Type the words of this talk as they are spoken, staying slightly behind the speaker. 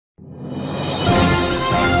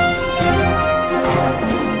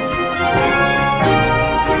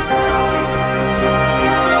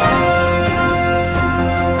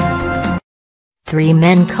3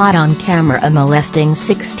 men caught on camera molesting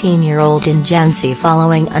 16-year-old in Jhansi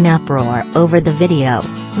following an uproar over the video.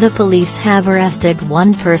 The police have arrested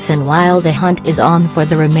 1 person while the hunt is on for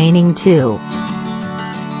the remaining 2.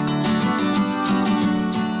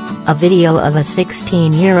 A video of a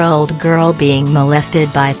 16-year-old girl being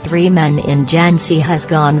molested by 3 men in Jhansi has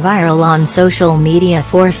gone viral on social media,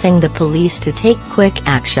 forcing the police to take quick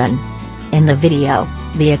action. In the video,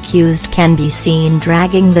 the accused can be seen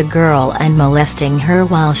dragging the girl and molesting her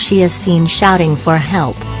while she is seen shouting for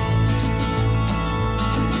help.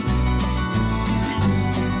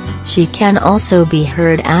 She can also be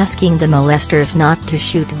heard asking the molesters not to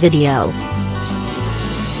shoot video.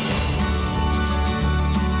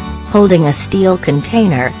 Holding a steel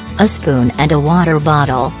container, a spoon and a water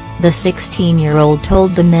bottle, the 16-year-old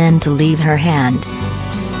told the men to leave her hand.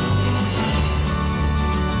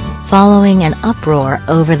 Following an uproar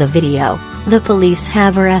over the video, the police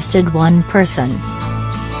have arrested 1 person.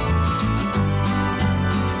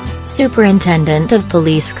 Superintendent of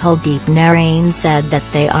Police Kuldeep Narain said that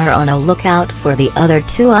they are on a lookout for the other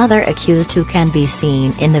 2 accused who can be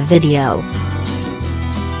seen in the video.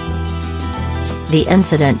 The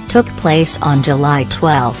incident took place on July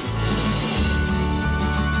 12.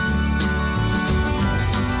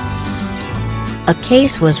 A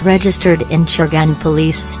case was registered in Chirgan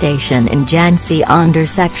Police Station in Jhansi under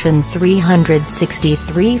Section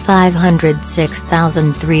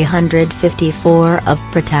 363/506,354 of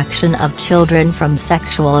Protection of Children from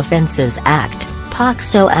Sexual Offences Act,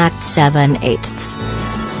 POCSO Act 7/8.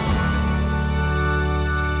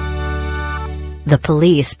 The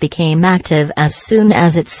police became active as soon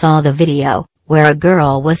as it saw the video, where a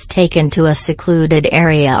girl was taken to a secluded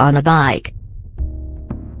area on a bike.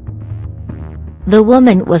 The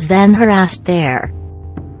woman was then harassed there.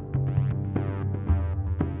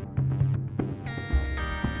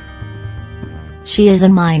 She is a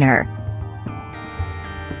minor.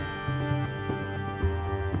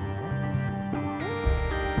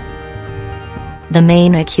 The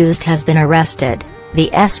main accused has been arrested, the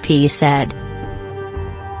SP said.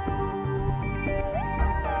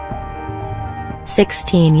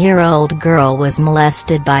 16-year-old girl was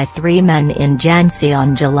molested by 3 men in Jhansi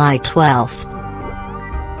on July 12.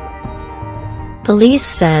 Police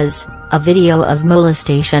says, a video of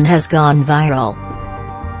molestation has gone viral.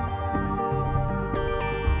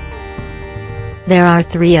 There are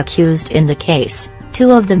 3 accused in the case, 2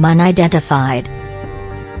 of them unidentified.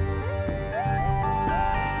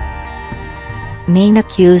 Main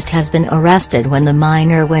accused has been arrested when the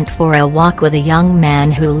minor went for a walk with a young man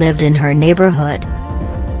who lived in her neighborhood.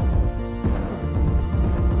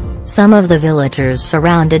 Some of the villagers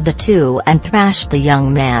surrounded the 2 and thrashed the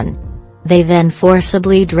young man. They then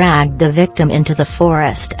forcibly dragged the victim into the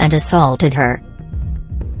forest and assaulted her.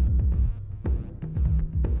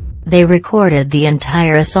 They recorded the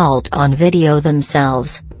entire assault on video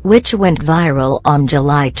themselves, which went viral on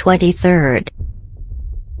July 23.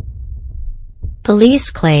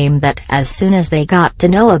 Police claim that as soon as they got to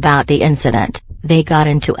know about the incident, they got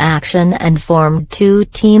into action and formed 2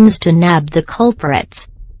 teams to nab the culprits.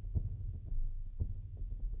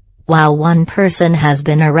 While 1 person has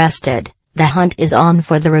been arrested, the hunt is on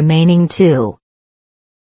for the remaining 2.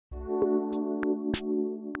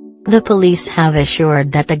 The police have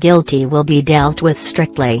assured that the guilty will be dealt with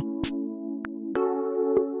strictly.